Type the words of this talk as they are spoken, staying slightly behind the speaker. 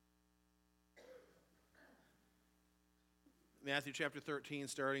Matthew chapter 13,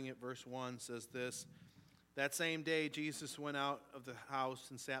 starting at verse 1, says this: That same day Jesus went out of the house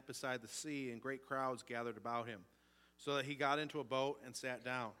and sat beside the sea, and great crowds gathered about him, so that he got into a boat and sat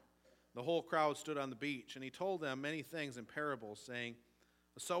down. The whole crowd stood on the beach, and he told them many things in parables, saying,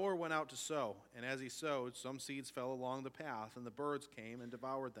 A sower went out to sow, and as he sowed, some seeds fell along the path, and the birds came and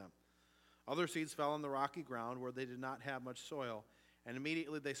devoured them. Other seeds fell on the rocky ground where they did not have much soil, and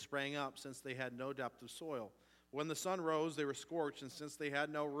immediately they sprang up, since they had no depth of soil. When the sun rose, they were scorched, and since they had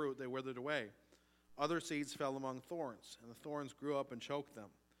no root, they withered away. Other seeds fell among thorns, and the thorns grew up and choked them.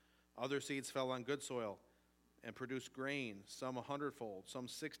 Other seeds fell on good soil and produced grain, some 100-fold, some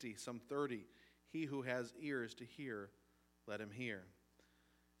 60, some 30. He who has ears to hear, let him hear.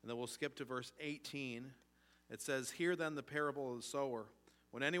 And then we'll skip to verse 18. It says, Hear then the parable of the sower.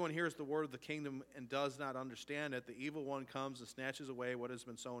 When anyone hears the word of the kingdom and does not understand it, the evil one comes and snatches away what has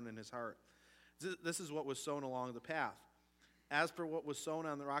been sown in his heart. This is what was sown along the path. As for what was sown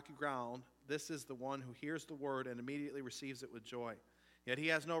on the rocky ground, this is the one who hears the word and immediately receives it with joy. Yet he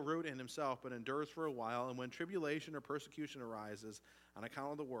has no root in himself, but endures for a while, and when tribulation or persecution arises on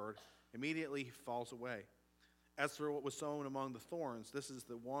account of the word, immediately he falls away. As for what was sown among the thorns, this is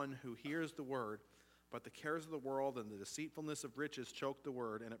the one who hears the word, but the cares of the world and the deceitfulness of riches choke the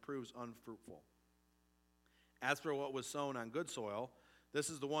word, and it proves unfruitful. As for what was sown on good soil, this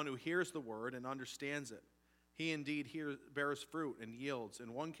is the one who hears the word and understands it. He indeed bears fruit and yields,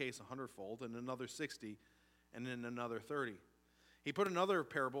 in one case 100-fold, in another 60, and in another 30. He put another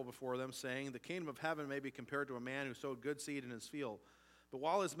parable before them, saying, The kingdom of heaven may be compared to a man who sowed good seed in his field. But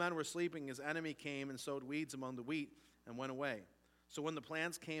while his men were sleeping, his enemy came and sowed weeds among the wheat and went away. So when the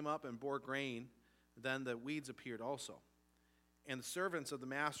plants came up and bore grain, then the weeds appeared also. And the servants of the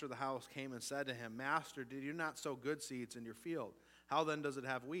master of the house came and said to him, Master, did you not sow good seeds in your field? How then does it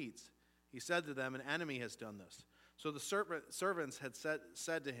have weeds? He said to them, An enemy has done this. So the servants had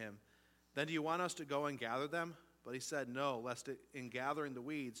said to him, Then do you want us to go and gather them? But he said, No, lest in gathering the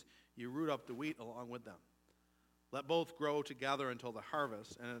weeds you root up the wheat along with them. Let both grow together until the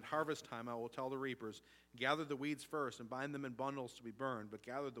harvest, and at harvest time I will tell the reapers, Gather the weeds first and bind them in bundles to be burned, but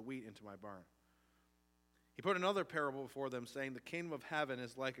gather the wheat into my barn. He put another parable before them, saying, The kingdom of heaven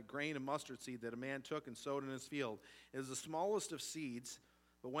is like a grain of mustard seed that a man took and sowed in his field. It is the smallest of seeds,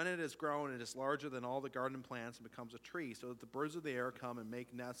 but when it is grown, it is larger than all the garden plants and becomes a tree, so that the birds of the air come and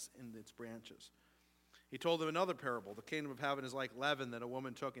make nests in its branches. He told them another parable. The kingdom of heaven is like leaven that a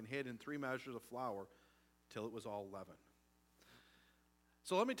woman took and hid in 3 measures of flour till it was all leaven.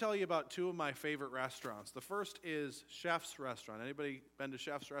 So let me tell you about 2 of my favorite restaurants. The first is Chef's Restaurant. Anybody been to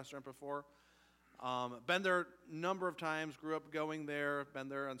Chef's Restaurant before? Been there a number of times, grew up going there, been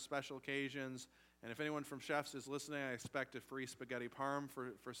there on special occasions. And if anyone from Chef's is listening, I expect a free spaghetti parm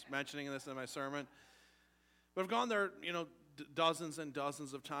for mentioning this in my sermon. But I've gone there, dozens and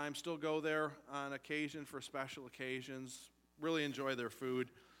dozens of times, still go there on occasion for special occasions, really enjoy their food.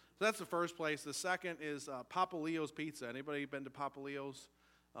 So that's the first place. The second is Papa Leo's Pizza. Anybody been to Papa Leo's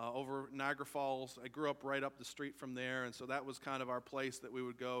over Niagara Falls? I grew up right up the street from there, and so that was kind of our place that we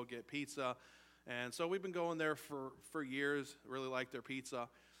would go get pizza. And so we've been going there for years, really like their pizza.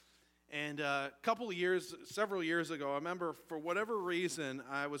 And several years ago, I remember for whatever reason,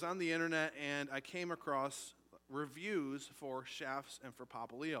 I was on the internet and I came across reviews for Chef's and for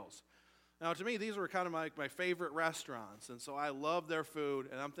Papa Leo's. Now, to me, these were kind of my favorite restaurants, and so I love their food,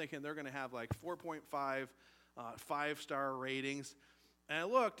 and I'm thinking they're going to have like 4.5 5-star ratings. And I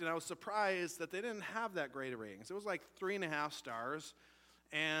looked, and I was surprised that they didn't have that great of ratings. It was like 3.5 stars.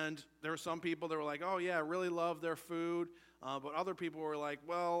 And there were some people that were like, oh, yeah, I really love their food. But other people were like,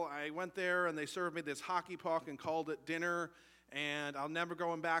 well, I went there and they served me this hockey puck and called it dinner, and I'm never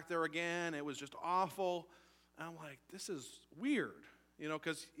going back there again. It was just awful. And I'm like, this is weird.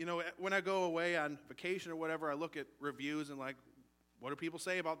 Because, when I go away on vacation or whatever, I look at reviews and like, what do people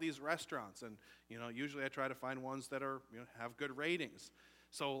say about these restaurants? And, usually I try to find ones that are, have good ratings.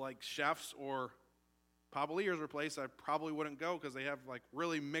 So like Chef's or Papa Leo's are a place I probably wouldn't go because they have like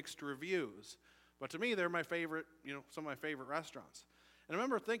really mixed reviews. But to me, they're my favorite, some of my favorite restaurants. And I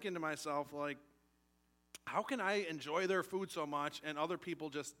remember thinking to myself, like, how can I enjoy their food so much and other people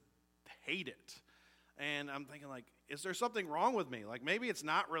just hate it? And I'm thinking, like, is there something wrong with me? Like, maybe it's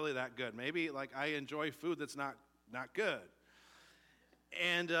not really that good. Maybe, like, I enjoy food that's not good.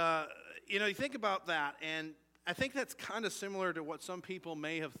 And, you think about that, and I think that's kind of similar to what some people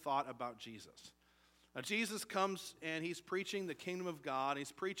may have thought about Jesus. Jesus comes and he's preaching the kingdom of God.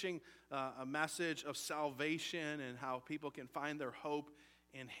 He's preaching a message of salvation and how people can find their hope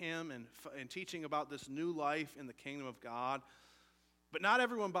in him and teaching about this new life in the kingdom of God. But not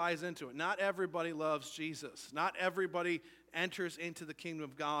everyone buys into it. Not everybody loves Jesus. Not everybody enters into the kingdom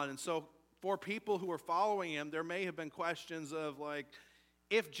of God. And so for people who are following him, there may have been questions of like,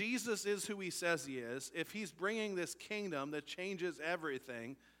 if Jesus is who he says he is, if he's bringing this kingdom that changes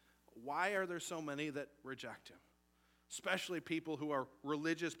everything, why are there so many that reject him? Especially people who are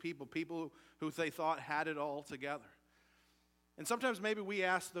religious people, people who they thought had it all together. And sometimes maybe we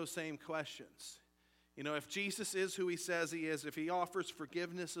ask those same questions. You know, if Jesus is who he says he is, if he offers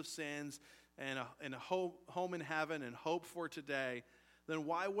forgiveness of sins and a home in heaven and hope for today, then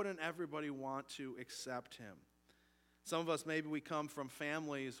why wouldn't everybody want to accept him? Some of us, maybe we come from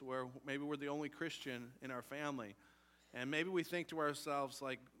families where maybe we're the only Christian in our family. And maybe we think to ourselves,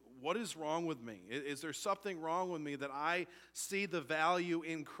 like, what is wrong with me? Is there something wrong with me that I see the value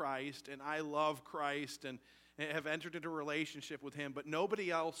in Christ and I love Christ and have entered into a relationship with him, but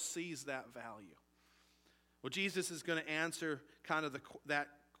nobody else sees that value? Well, Jesus is going to answer kind of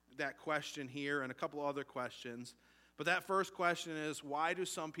that question here and a couple other questions. But that first question is, why do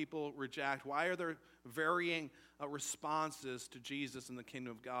some people reject? Why are there varying responses to Jesus in the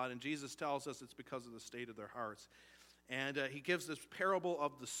kingdom of God? And Jesus tells us it's because of the state of their hearts. And he gives this parable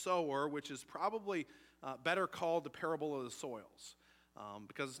of the sower, which is probably better called the parable of the soils,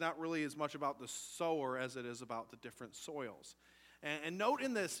 because it's not really as much about the sower as it is about the different soils. And note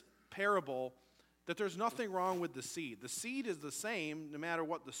in this parable that there's nothing wrong with the seed. The seed is the same no matter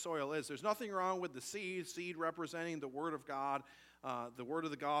what the soil is. There's nothing wrong with the seed representing the word of God, the word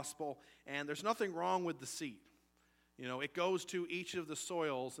of the gospel, and there's nothing wrong with the seed. You know, it goes to each of the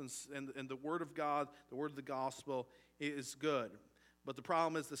soils, and the word of God, the word of the gospel is good. But the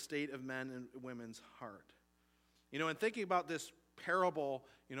problem is the state of men and women's heart. You know, in thinking about this parable,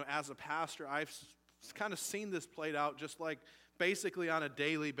 you know, as a pastor, I've kind of seen this played out just like basically on a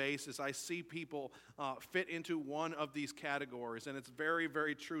daily basis. I see people fit into one of these categories, and it's very,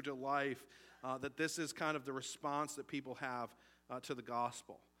 very true to life that this is kind of the response that people have to the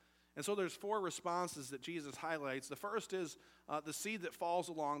gospel. And so there's 4 responses that Jesus highlights. The first is the seed that falls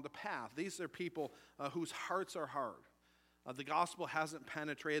along the path. These are people whose hearts are hard. The gospel hasn't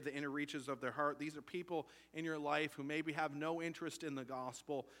penetrated the inner reaches of their heart. These are people in your life who maybe have no interest in the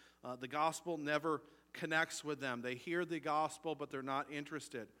gospel. The gospel never connects with them. They hear the gospel, but they're not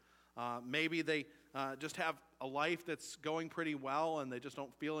interested. Maybe they just have a life that's going pretty well and they just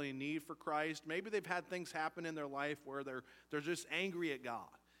don't feel any need for Christ. Maybe they've had things happen in their life where they're just angry at God,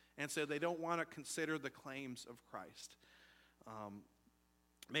 and so they don't want to consider the claims of Christ.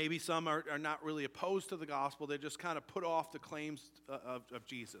 Maybe some are not really opposed to the gospel. They just kind of put off the claims of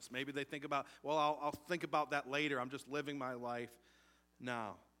Jesus. Maybe they think about, well, I'll think about that later. I'm just living my life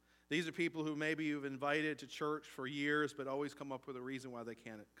now. These are people who maybe you've invited to church for years but always come up with a reason why they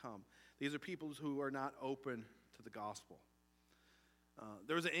can't come. These are people who are not open to the gospel.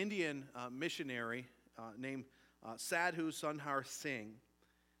 There was an Indian missionary named Sadhu Sundar Singh,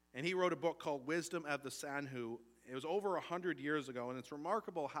 and he wrote a book called Wisdom of the Sadhu. It was over 100 years ago, and it's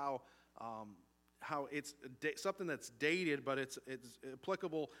remarkable how it's something that's dated, but it's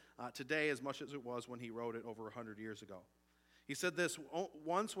applicable today as much as it was when he wrote it over 100 years ago. He said this: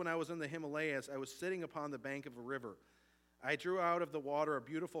 once when I was in the Himalayas, I was sitting upon the bank of a river. I drew out of the water a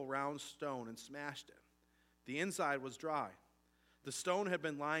beautiful round stone and smashed it. The inside was dry. The stone had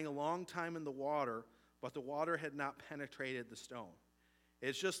been lying a long time in the water, but the water had not penetrated the stone.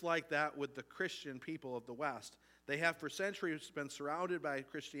 It's just like that with the Christian people of the West. They have for centuries been surrounded by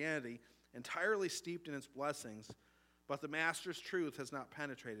Christianity, entirely steeped in its blessings, but the Master's truth has not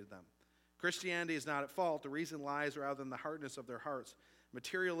penetrated them. Christianity is not at fault. The reason lies rather in the hardness of their hearts.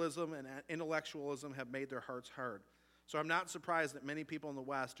 Materialism and intellectualism have made their hearts hard. So I'm not surprised that many people in the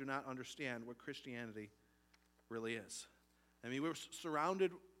West do not understand what Christianity really is. I mean, we're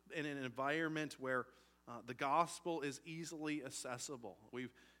surrounded in an environment where the gospel is easily accessible.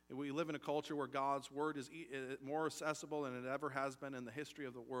 We live in a culture where God's word is more accessible than it ever has been in the history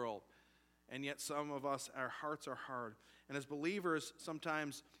of the world. And yet some of us, our hearts are hard. And as believers,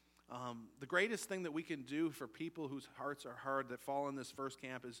 sometimes the greatest thing that we can do for people whose hearts are hard that fall in this first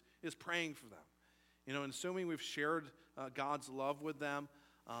camp is praying for them. You know, and assuming we've shared God's love with them,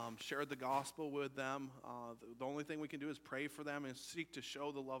 shared the gospel with them, the only thing we can do is pray for them and seek to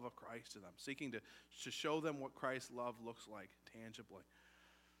show the love of Christ to them, seeking to show them what Christ's love looks like tangibly.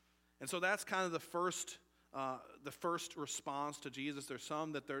 And so that's kind of the first response to Jesus. There's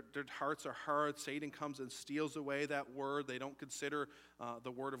some that their hearts are hard. Satan comes and steals away that word. They don't consider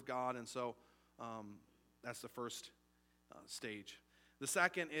the word of God, and so that's the first stage. The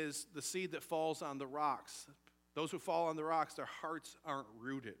second is the seed that falls on the rocks. Those who fall on the rocks, their hearts aren't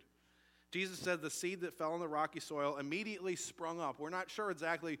rooted. Jesus said the seed that fell on the rocky soil immediately sprung up. We're not sure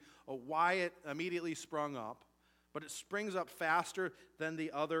exactly why it immediately sprung up, but it springs up faster than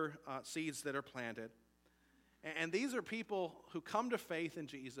the other seeds that are planted. And these are people who come to faith in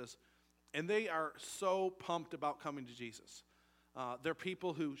Jesus, and they are so pumped about coming to Jesus. They're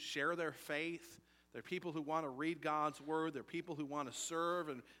people who share their faith. They're people who want to read God's word. They're people who want to serve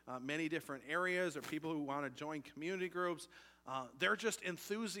in many different areas. They're people who want to join community groups. They're just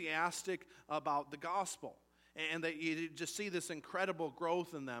enthusiastic about the gospel. And you just see this incredible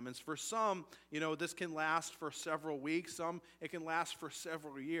growth in them. And for some, this can last for several weeks. Some, it can last for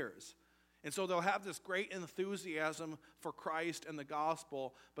several years. And so they'll have this great enthusiasm for Christ and the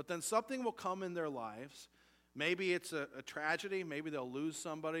gospel, but then something will come in their lives. Maybe it's a tragedy. Maybe they'll lose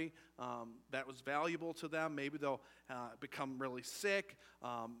somebody that was valuable to them. Maybe they'll become really sick.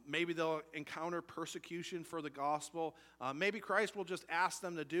 Maybe they'll encounter persecution for the gospel. Maybe Christ will just ask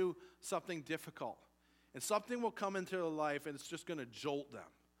them to do something difficult. And something will come into their life, and it's just going to jolt them.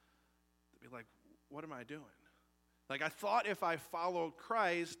 They'll be like, what am I doing? Like, I thought if I followed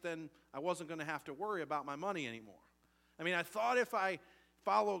Christ, then I wasn't going to have to worry about my money anymore. I mean, I thought if I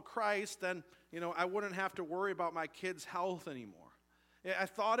followed Christ, then, I wouldn't have to worry about my kids' health anymore. I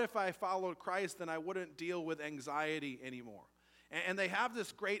thought if I followed Christ, then I wouldn't deal with anxiety anymore. And they have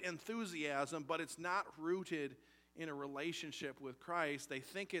this great enthusiasm, but it's not rooted in a relationship with Christ. They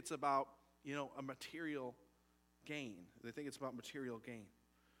think it's about, a material gain. They think it's about material gain.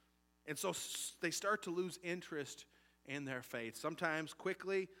 And so they start to lose interest in their faith. Sometimes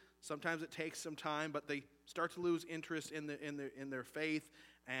quickly, sometimes it takes some time, but they start to lose interest in their faith.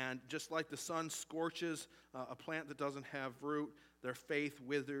 And just like the sun scorches a plant that doesn't have root, their faith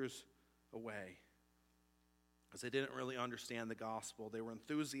withers away. Because they didn't really understand the gospel. They were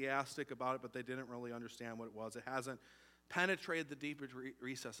enthusiastic about it, but they didn't really understand what it was. It hasn't penetrated the deeper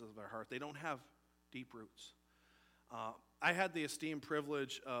recesses of their heart. They don't have deep roots. I had the esteemed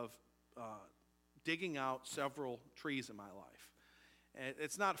privilege of digging out several trees in my life. And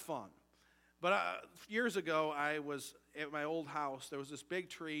it's not fun. But years ago, I was at my old house. There was this big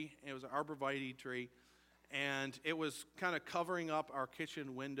tree. It was an arborvitae tree. And it was kind of covering up our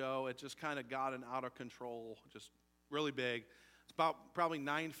kitchen window. It just kind of gotten out of control, just really big. It's about probably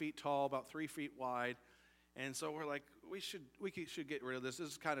 9 feet tall, about 3 feet wide. And so we're like, we should get rid of this. This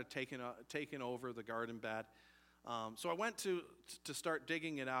is kind of taking over the garden bed. So I went to start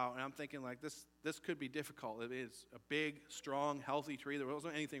digging it out, and I'm thinking like this could be difficult. It is a big, strong, healthy tree. There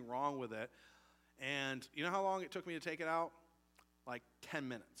wasn't anything wrong with it. And you know how long it took me to take it out? Like 10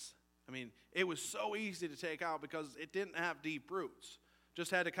 minutes. I mean, it was so easy to take out because it didn't have deep roots.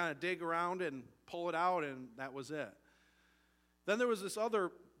 Just had to kind of dig around and pull it out, and that was it. Then there was this other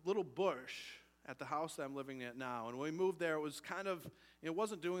little bush at the house that I'm living at now. And when we moved there, it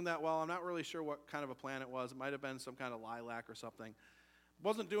wasn't doing that well. I'm not really sure what kind of a plant it was. It might have been some kind of lilac or something. It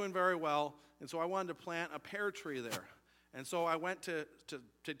wasn't doing very well, and so I wanted to plant a pear tree there. And so I went to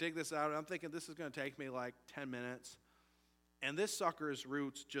dig this out, and I'm thinking this is going to take me like 10 minutes. And this sucker's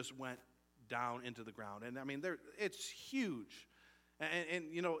roots just went down into the ground. And I mean, it's huge. And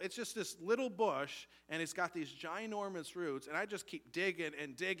it's just this little bush, and it's got these ginormous roots, and I just keep digging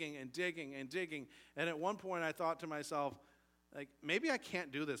and digging and digging and digging. And at one point I thought to myself, like, maybe I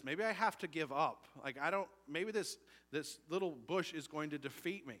can't do this. Maybe I have to give up. Like, maybe this little bush is going to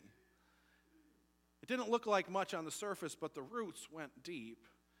defeat me. It didn't look like much on the surface, but the roots went deep,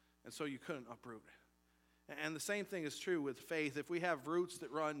 and so you couldn't uproot it. And the same thing is true with faith. If we have roots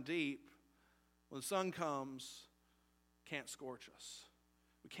that run deep, when the sun comes, can't scorch us.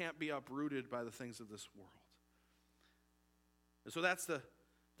 We can't be uprooted by the things of this world. And so that's the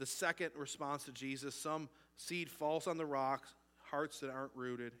second response to Jesus. Some seed falls on the rocks, hearts that aren't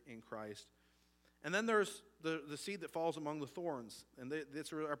rooted in Christ. And then there's the seed that falls among the thorns. And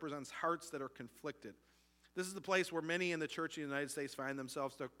this represents hearts that are conflicted. This is the place where many in the church in the United States find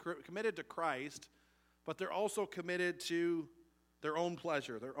themselves. They're committed to Christ, but they're also committed to their own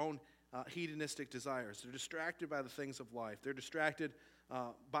pleasure, their own hedonistic desires. They're distracted by the things of life. They're distracted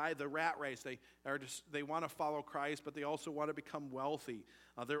by the rat race. They want to follow Christ, but they also want to become wealthy.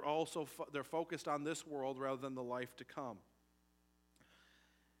 They're focused on this world rather than the life to come.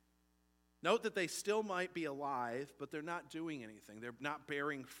 Note that they still might be alive, but they're not doing anything. They're not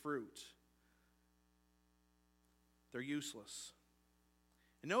bearing fruit. They're useless.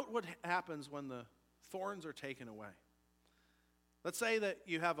 And note what happens when the thorns are taken away. Let's say that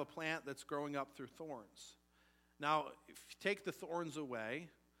you have a plant that's growing up through thorns. Now, if you take the thorns away,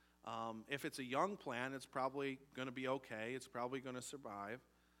 if it's a young plant, it's probably going to be okay. It's probably going to survive.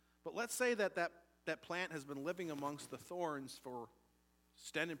 But let's say that plant has been living amongst the thorns for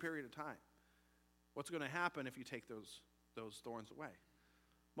extended period of time. What's going to happen if you take those thorns away?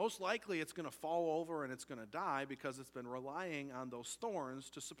 Most likely it's going to fall over and it's going to die because it's been relying on those thorns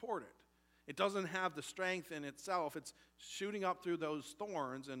to support it. It doesn't have the strength in itself. It's shooting up through those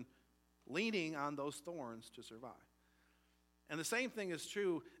thorns and leaning on those thorns to survive. And the same thing is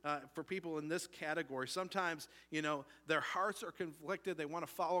true for people in this category. Sometimes, their hearts are conflicted. They want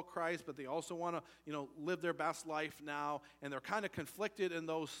to follow Christ, but they also want to, live their best life now. And they're kind of conflicted in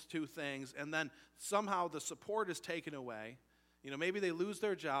those two things. And then somehow the support is taken away. Maybe they lose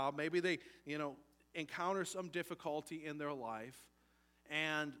their job. Maybe they, encounter some difficulty in their life.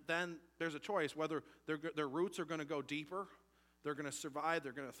 And then there's a choice whether their roots are going to go deeper, they're going to survive,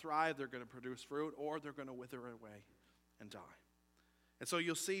 they're going to thrive, they're going to produce fruit, or they're going to wither away and die. And so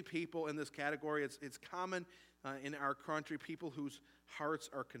you'll see people in this category. It's common in our country, people whose hearts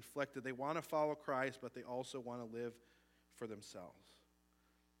are conflicted. They want to follow Christ, but they also want to live for themselves.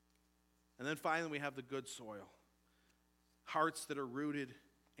 And then finally, we have the good soil. Hearts that are rooted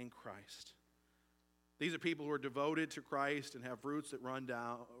in Christ. These are people who are devoted to Christ and have roots that run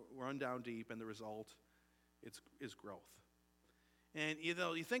down deep, and the result is growth. And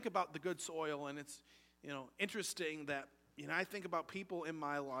you think about the good soil, and it's interesting that I think about people in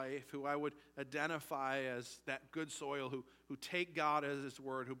my life who I would identify as that good soil, who take God as His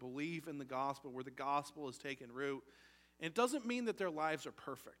word, who believe in the gospel, where the gospel has taken root. And it doesn't mean that their lives are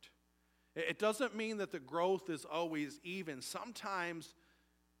perfect. It doesn't mean that the growth is always even. Sometimes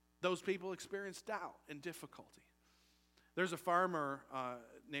those people experience doubt and difficulty. There's a farmer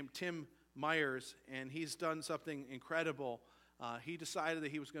named Tim Myers, and he's done something incredible. He decided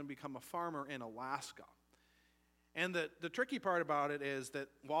that he was going to become a farmer in Alaska. And the tricky part about it is that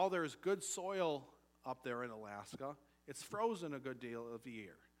while there's good soil up there in Alaska, it's frozen a good deal of the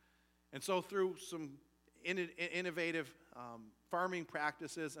year. And so through some innovative farming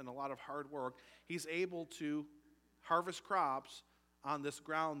practices and a lot of hard work, he's able to harvest crops on this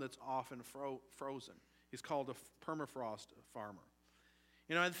ground that's often frozen. He's called a permafrost farmer.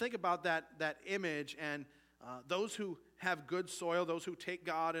 And think about that image, and those who have good soil, those who take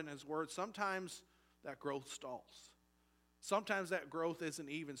God and His word, sometimes that growth stalls. Sometimes that growth isn't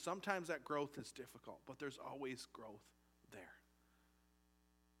even. Sometimes that growth is difficult, but there's always growth there.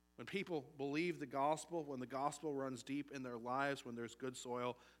 When people believe the gospel, when the gospel runs deep in their lives, when there's good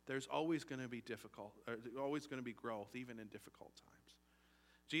soil, there's always going to be always going to be growth, even in difficult times.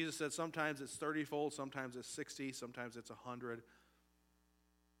 Jesus said sometimes it's 30-fold, sometimes it's 60, sometimes it's 100.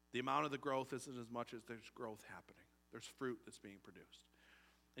 The amount of the growth isn't as much as there's growth happening. There's fruit that's being produced.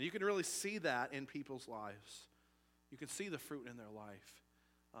 And you can really see that in people's lives. You can see the fruit in their life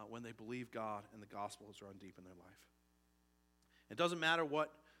when they believe God and the gospel has run deep in their life. It doesn't matter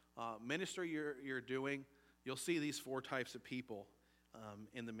what ministry you're doing, you'll see these four types of people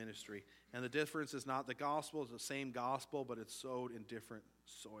in the ministry. And the difference is not the gospel, it's the same gospel, but it's sowed in different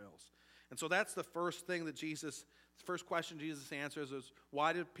soils. And so that's the first thing that the first question Jesus answers is,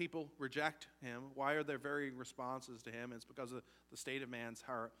 why do people reject Him? Why are there varying responses to Him? And it's because of the state of man's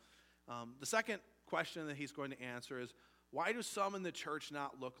heart. The second question that He's going to answer is, why do some in the church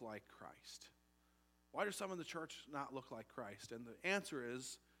not look like Christ? Why do some in the church not look like Christ? And the answer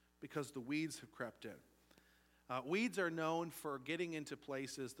is because the weeds have crept in. Weeds are known for getting into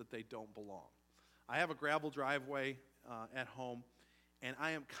places that they don't belong. I have a gravel driveway at home, and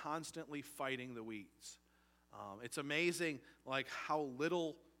I am constantly fighting the weeds. It's amazing how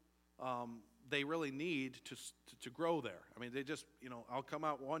little they really need to grow there. I mean, they just, I'll come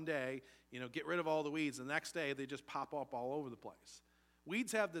out one day, get rid of all the weeds. The next day, they just pop up all over the place.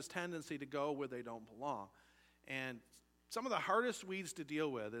 Weeds have this tendency to go where they don't belong. And some of the hardest weeds to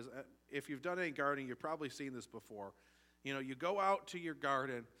deal with is, if you've done any gardening, you've probably seen this before. You go out to your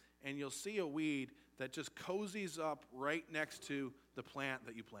garden, and you'll see a weed that just cozies up right next to the plant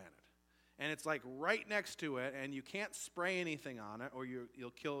that you planted. And it's like right next to it, and you can't spray anything on it, or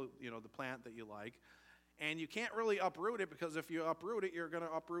you'll kill the plant that you like. And you can't really uproot it, because if you uproot it, you're going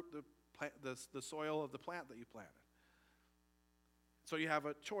to uproot the soil of the plant that you planted. So you have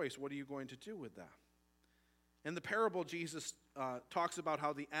a choice. What are you going to do with that? In the parable, Jesus talks about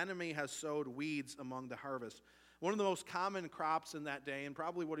how the enemy has sowed weeds among the harvest. One of the most common crops in that day, and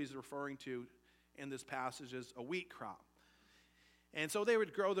probably what he's referring to in this passage, is a wheat crop. And so they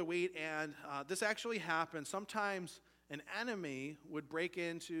would grow the wheat, and this actually happened. Sometimes an enemy would break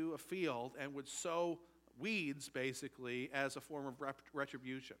into a field and would sow weeds, basically, as a form of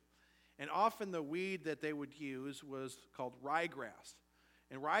retribution. And often the weed that they would use was called ryegrass.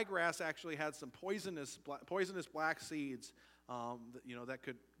 And ryegrass actually had some poisonous black seeds that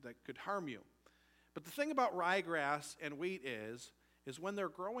could harm you. But the thing about ryegrass and wheat is is when they're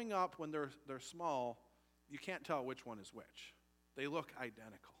growing up, when they're small, you can't tell which one is which. They look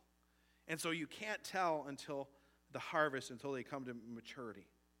identical. And so you can't tell until the harvest, until they come to maturity.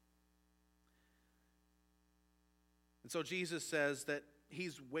 And so Jesus says that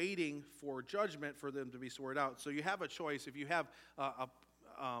he's waiting for judgment for them to be sorted out. So you have a choice. If you have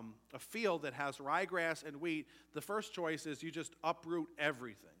a field that has ryegrass and wheat, the first choice is you just uproot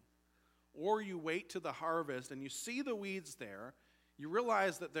everything. Or you wait to the harvest and you see the weeds there, you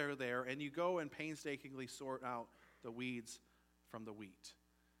realize that they're there, and you go and painstakingly sort out the weeds from the wheat.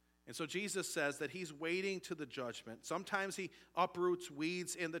 And so Jesus says that he's waiting to the judgment. Sometimes he uproots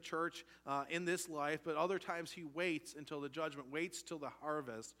weeds in the church in this life, but other times he waits until the judgment, waits till the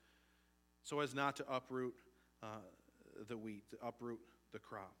harvest, so as not to uproot the wheat, to uproot the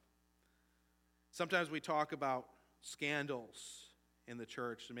crop. Sometimes we talk about scandals in the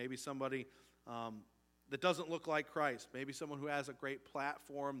church, and maybe somebody that doesn't look like Christ, maybe someone who has a great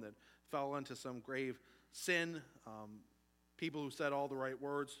platform that fell into some grave sin. People who said all the right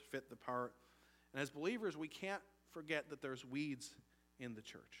words fit the part. And as believers, we can't forget that there's weeds in the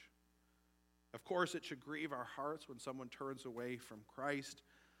church. Of course, it should grieve our hearts when someone turns away from Christ.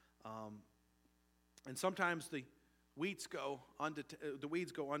 And sometimes the weeds go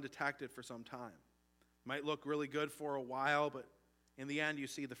undetected for some time. Might look really good for a while, but in the end, you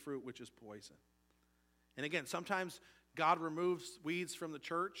see the fruit, which is poison. And again, sometimes God removes weeds from the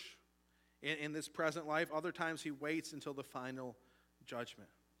church in this present life. Other times he waits until the final judgment.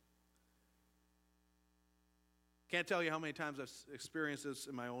 Can't tell you how many times I've experienced this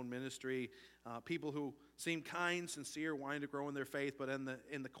in my own ministry. People who seem kind, sincere, wanting to grow in their faith, but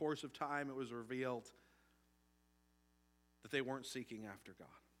in the course of time it was revealed that they weren't seeking after God.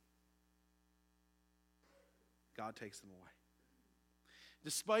 God takes them away.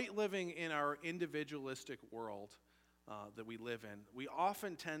 Despite living in our individualistic world that we live in, we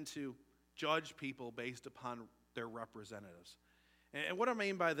often tend to judge people based upon their representatives. And what I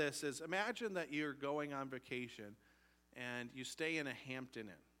mean by this is, imagine that you're going on vacation and you stay in a Hampton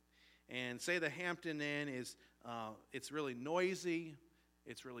Inn. And say the Hampton Inn is, it's really noisy,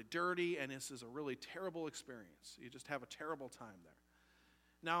 it's really dirty, and this is a really terrible experience. You just have a terrible time there.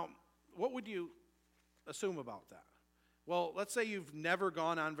 Now, what would you assume about that? Well, let's say you've never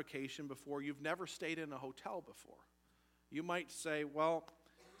gone on vacation before, you've never stayed in a hotel before. You might say, well,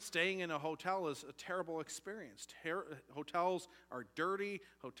 staying in a hotel is a terrible experience. Hotels are dirty,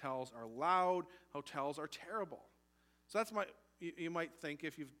 hotels are loud, hotels are terrible. So that's you might think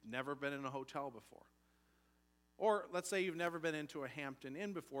if you've never been in a hotel before. Or let's say you've never been into a Hampton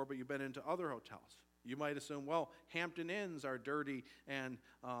Inn before, but you've been into other hotels. You might assume, well, Hampton Inns are dirty and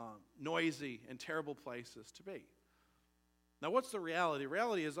noisy and terrible places to be. Now, what's the reality?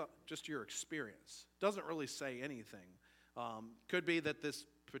 Reality is just your experience. It doesn't really say anything. Could be that this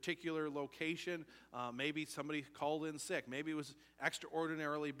particular location, maybe somebody called in sick. Maybe it was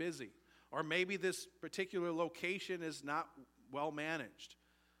extraordinarily busy. Or maybe this particular location is not well managed.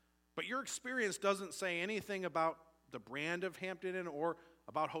 But your experience doesn't say anything about the brand of Hampton Inn or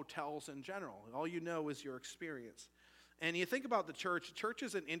about hotels in general. All you know is your experience. And you think about the church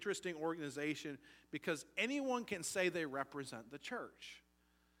is an interesting organization because anyone can say they represent the church.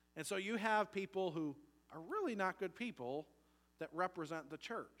 And so you have people who are really not good people that represent the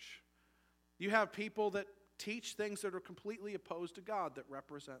church. You have people that teach things that are completely opposed to God that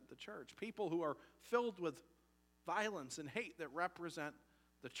represent the church. People who are filled with violence and hate that represent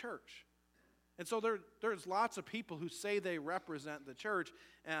the church. And so there's lots of people who say they represent the church.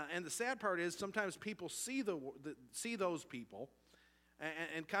 And the sad part is sometimes people see those people.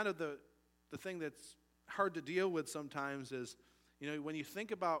 And kind of the thing that's hard to deal with sometimes is, when you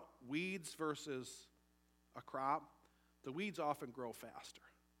think about weeds versus a crop, the weeds often grow faster.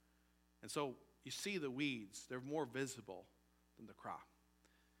 And so you see the weeds. They're more visible than the crop.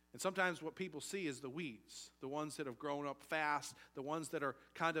 And sometimes what people see is the weeds, the ones that have grown up fast, the ones that are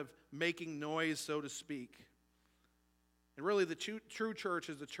kind of making noise, so to speak. And really the true church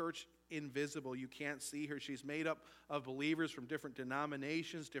is the church invisible. You can't see her. She's made up of believers from different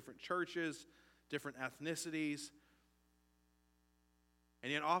denominations, different churches, different ethnicities.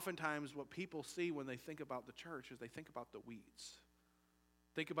 And yet oftentimes what people see when they think about the church is they think about the weeds.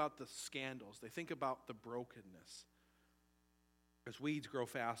 Think about the scandals. They think about the brokenness. Because weeds grow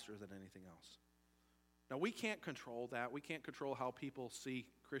faster than anything else. Now, we can't control that. We can't control how people see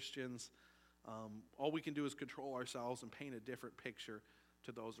Christians. All we can do is control ourselves and paint a different picture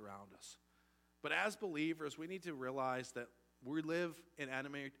to those around us. But as believers, we need to realize that we live in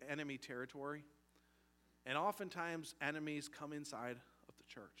enemy territory. And oftentimes, enemies come inside of the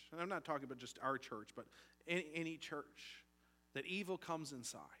church. And I'm not talking about just our church, but any church. that evil comes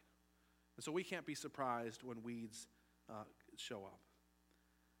inside. And so we can't be surprised when weeds show up.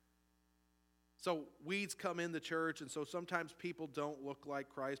 So weeds come in the church, and so sometimes people don't look like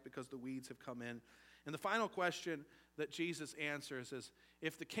Christ because the weeds have come in. And the final question that Jesus answers is,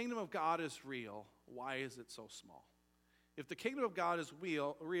 if the kingdom of God is real, why is it so small? If the kingdom of God is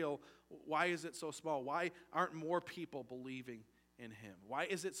real, why is it so small? Why aren't more people believing in him? Why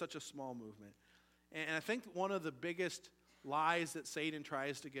is it such a small movement? And I think one of the biggest lies that Satan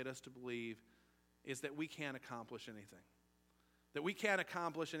tries to get us to believe is that we can't accomplish anything. That we can't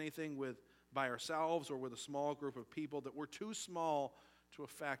accomplish anything by ourselves or with a small group of people, that we're too small to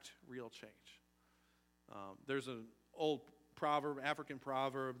affect real change. There's an old proverb, African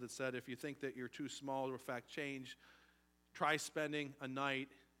proverb, that said, if you think that you're too small to affect change, try spending a night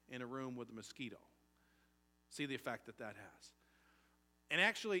in a room with a mosquito. See the effect that has. And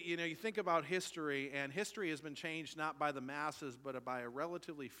actually, you think about history, and history has been changed not by the masses, but by a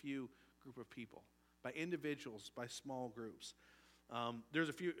relatively few group of people, by individuals, by small groups. There's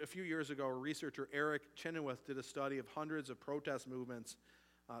a few years ago, a researcher, Eric Chenoweth, did a study of hundreds of protest movements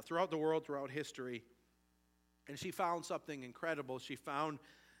throughout the world, throughout history, and she found something incredible. She found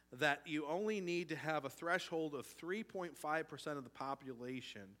that you only need to have a threshold of 3.5% of the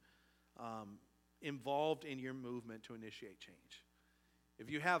population involved in your movement to initiate change. If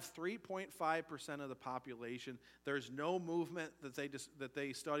you have 3.5% of the population, there's no movement that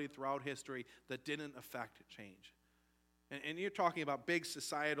they studied throughout history that didn't affect change. And you're talking about big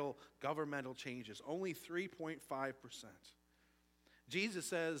societal, governmental changes, only 3.5%. Jesus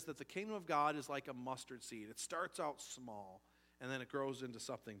says that the kingdom of God is like a mustard seed. It starts out small, and then it grows into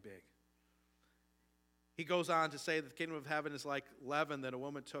something big. He goes on to say that the kingdom of heaven is like leaven that a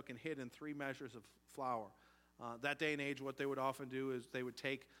woman took and hid in 3 measures of flour. That day and age, what they would often do is they would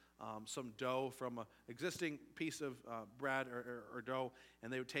take some dough from an existing piece of bread or dough,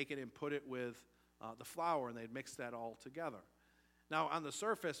 and they would take it and put it with the flour, and they'd mix that all together. Now, on the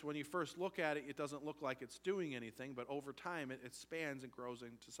surface, when you first look at it, it doesn't look like it's doing anything, but over time, it expands and grows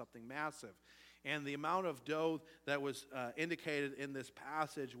into something massive. And the amount of dough that was indicated in this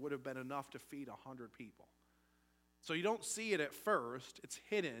passage would have been enough to feed 100 people. So you don't see it at first. It's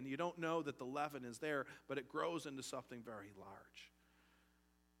hidden. You don't know that the leaven is there, but it grows into something very large.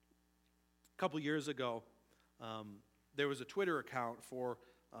 A couple years ago, there was a Twitter account for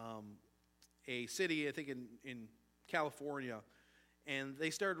a city, I think in California, and they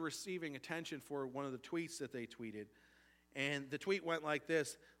started receiving attention for one of the tweets that they tweeted. And the tweet went like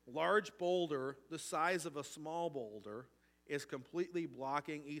this: large boulder the size of a small boulder is completely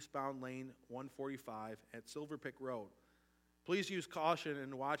blocking eastbound lane 145 at Silver Pick Road. Please use caution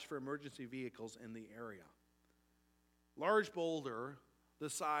and watch for emergency vehicles in the area. Large boulder the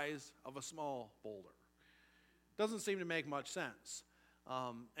size of a small boulder. Doesn't seem to make much sense.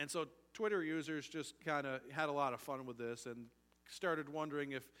 And so Twitter users just kind of had a lot of fun with this and started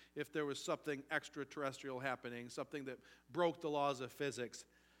wondering if there was something extraterrestrial happening, something that broke the laws of physics.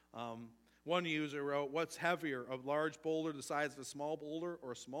 One user wrote, "What's heavier, a large boulder the size of a small boulder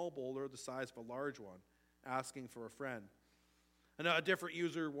or a small boulder the size of a large one?" Asking for a friend. And a different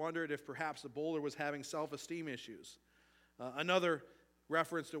user wondered if perhaps the boulder was having self-esteem issues. Another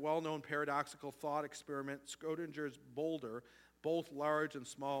referenced a well-known paradoxical thought experiment, Schrodinger's boulder, both large and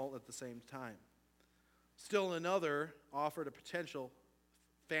small at the same time. Still another offered a potential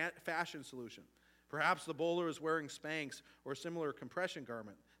fashion solution. Perhaps the boulder is wearing Spanx or a similar compression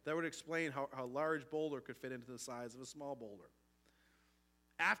garment. That would explain how a large boulder could fit into the size of a small boulder.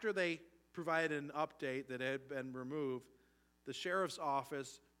 After they provided an update that had been removed, the sheriff's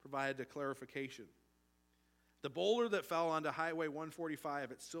office provided a clarification. The boulder that fell onto Highway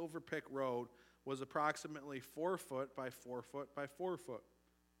 145 at Silver Pick Road was approximately 4 foot by 4 foot by 4 foot.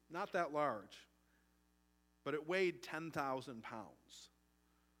 Not that large, but it weighed 10,000 pounds.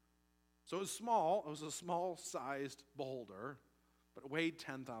 So it was small. It was a small-sized boulder, but it weighed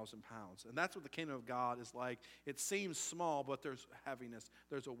 10,000 pounds. And that's what the kingdom of God is like. It seems small, but there's heaviness.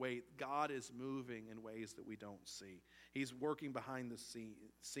 There's a weight. God is moving in ways that we don't see. He's working behind the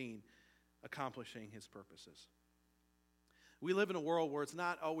scene, accomplishing his purposes. We live in a world where it's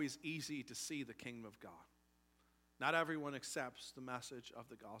not always easy to see the kingdom of God. Not everyone accepts the message of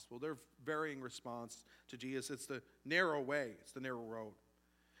the gospel. There are varying responses to Jesus. It's the narrow way. It's the narrow road.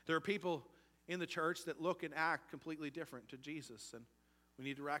 There are people in the church that look and act completely different to Jesus, and we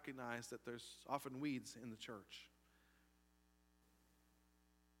need to recognize that there's often weeds in the church.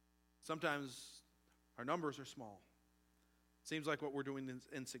 Sometimes our numbers are small. It seems like what we're doing is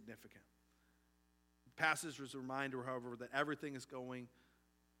insignificant. The passage is a reminder, however, that everything is going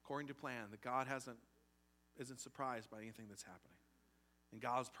according to plan, that God isn't surprised by anything that's happening. And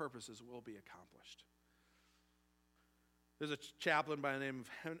God's purposes will be accomplished. There's a chaplain by the name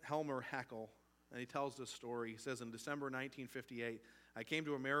of Helmer Heckel, and he tells this story. He says, in December 1958, I came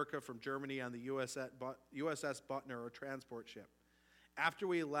to America from Germany on the USS Butner, a transport ship. After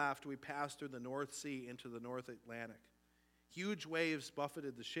we left, we passed through the North Sea into the North Atlantic. Huge waves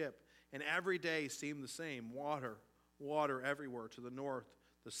buffeted the ship, and every day seemed the same. Water everywhere, to the north,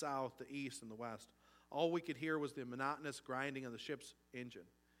 the south, the east, and the west. All we could hear was the monotonous grinding of the ship's engine.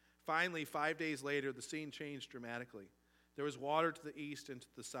 Finally, 5 days later, the scene changed dramatically. There was water to the east and to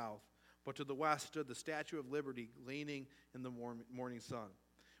the south, but to the west stood the Statue of Liberty gleaming in the morning sun.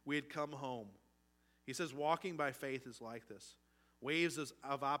 We had come home. He says, walking by faith is like this. Waves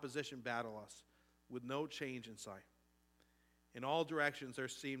of opposition battle us with no change in sight. In all directions there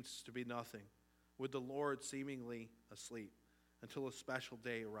seems to be nothing, with the Lord seemingly asleep, until a special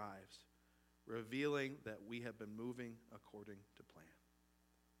day arrives, revealing that we have been moving according to plan.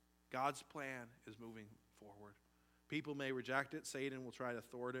 God's plan is moving forward. People may reject it, Satan will try to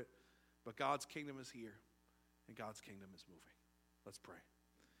thwart it, but God's kingdom is here, and God's kingdom is moving. Let's pray.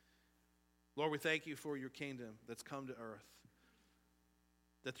 Lord, we thank you for your kingdom that's come to earth,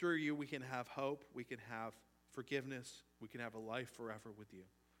 that through you we can have hope, we can have forgiveness, we can have a life forever with you.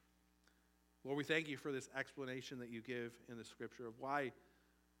 Lord, we thank you for this explanation that you give in the scripture of why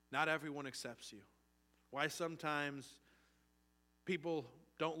not everyone accepts you, why sometimes people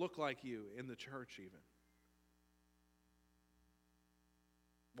don't look like you in the church even,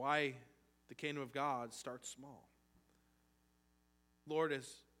 why the kingdom of God starts small. Lord, as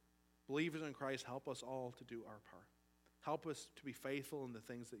believers in Christ, help us all to do our part. Help us to be faithful in the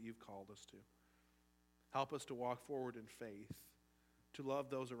things that you've called us to. Help us to walk forward in faith, to love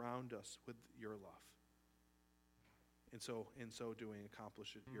those around us with your love. And so, in so doing,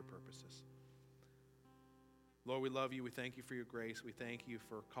 accomplish your purposes. Lord, we love you. We thank you for your grace. We thank you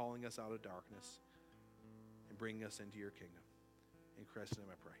for calling us out of darkness and bringing us into your kingdom. In Christ's name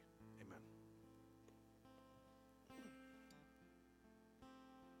I pray.